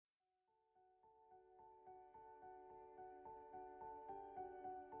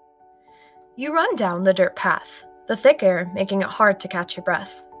You run down the dirt path, the thick air making it hard to catch your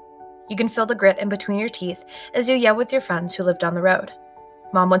breath. You can feel the grit in between your teeth as you yell with your friends who live down the road.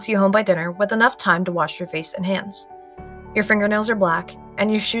 Mom wants you home by dinner with enough time to wash your face and hands. Your fingernails are black and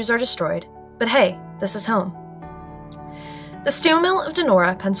your shoes are destroyed, but hey, this is home. The steel mill of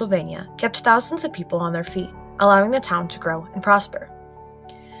Donora, Pennsylvania, kept thousands of people on their feet, allowing the town to grow and prosper.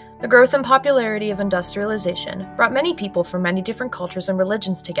 The growth and popularity of industrialization brought many people from many different cultures and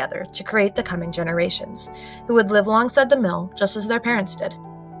religions together to create the coming generations, who would live alongside the mill just as their parents did.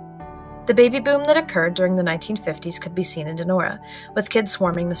 The baby boom that occurred during the 1950s could be seen in Donora, with kids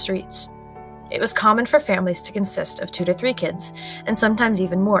swarming the streets. It was common for families to consist of 2 to 3 kids, and sometimes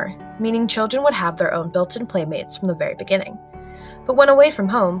even more, meaning children would have their own built-in playmates from the very beginning. But when away from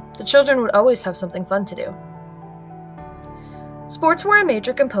home, the children would always have something fun to do. Sports were a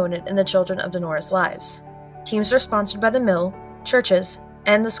major component in the children of Donora's lives. Teams were sponsored by the mill, churches,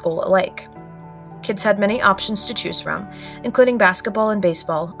 and the school alike. Kids had many options to choose from, including basketball and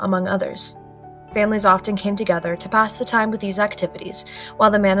baseball, among others. Families often came together to pass the time with these activities, while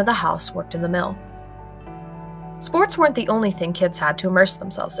the man of the house worked in the mill. Sports weren't the only thing kids had to immerse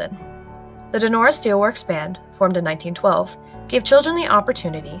themselves in. The Donora Steelworks Band, formed in 1912, gave children the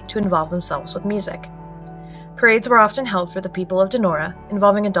opportunity to involve themselves with music. Parades were often held for the people of Donora,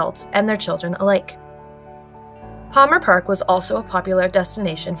 involving adults and their children alike. Palmer Park was also a popular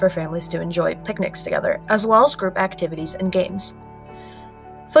destination for families to enjoy picnics together, as well as group activities and games.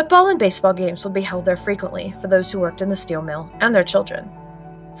 Football and baseball games would be held there frequently for those who worked in the steel mill and their children.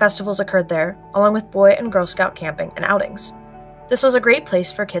 Festivals occurred there, along with Boy and Girl Scout camping and outings. This was a great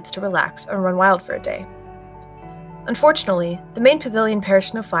place for kids to relax and run wild for a day. Unfortunately, the main pavilion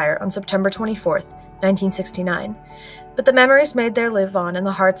perished in a fire on September 24th, 1969, but the memories made there live on in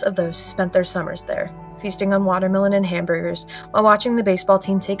the hearts of those who spent their summers there, feasting on watermelon and hamburgers while watching the baseball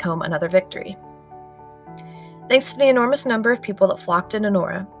team take home another victory. Thanks to the enormous number of people that flocked to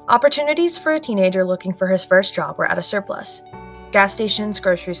Donora, opportunities for a teenager looking for his first job were at a surplus. Gas stations,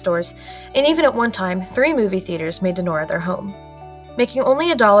 grocery stores, and even at one time, 3 movie theaters made Donora their home. Making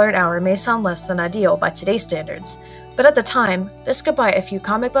only $1 an hour may sound less than ideal by today's standards, but at the time, this could buy a few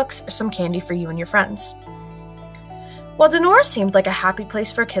comic books or some candy for you and your friends. While Donora seemed like a happy place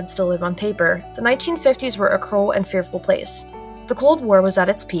for kids to live on paper, the 1950s were a cruel and fearful place. The Cold War was at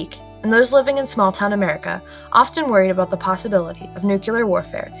its peak, and those living in small-town America often worried about the possibility of nuclear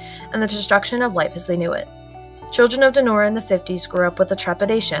warfare and the destruction of life as they knew it. Children of Donora in the 50s grew up with the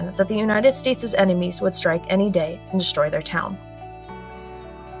trepidation that the United States' enemies would strike any day and destroy their town.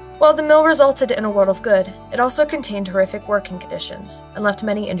 While the mill resulted in a world of good, it also contained horrific working conditions and left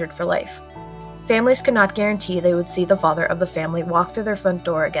many injured for life. Families could not guarantee they would see the father of the family walk through their front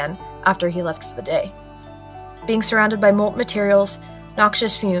door again after he left for the day. Being surrounded by molten materials,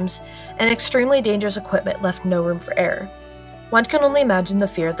 noxious fumes, and extremely dangerous equipment left no room for error. One can only imagine the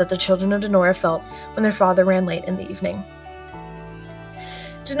fear that the children of Donora felt when their father ran late in the evening.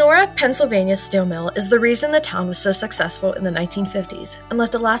 Donora, Pennsylvania's steel mill is the reason the town was so successful in the 1950s and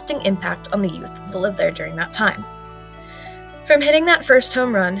left a lasting impact on the youth that lived there during that time. From hitting that first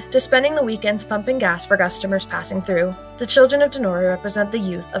home run to spending the weekends pumping gas for customers passing through, the children of Donora represent the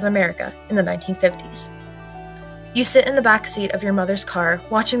youth of America in the 1950s. You sit in the back seat of your mother's car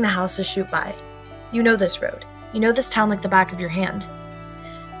watching the houses shoot by. You know this road. You know this town like the back of your hand.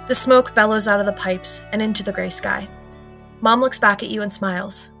 The smoke bellows out of the pipes and into the gray sky. Mom looks back at you and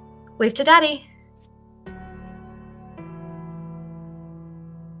smiles. Wave to Daddy.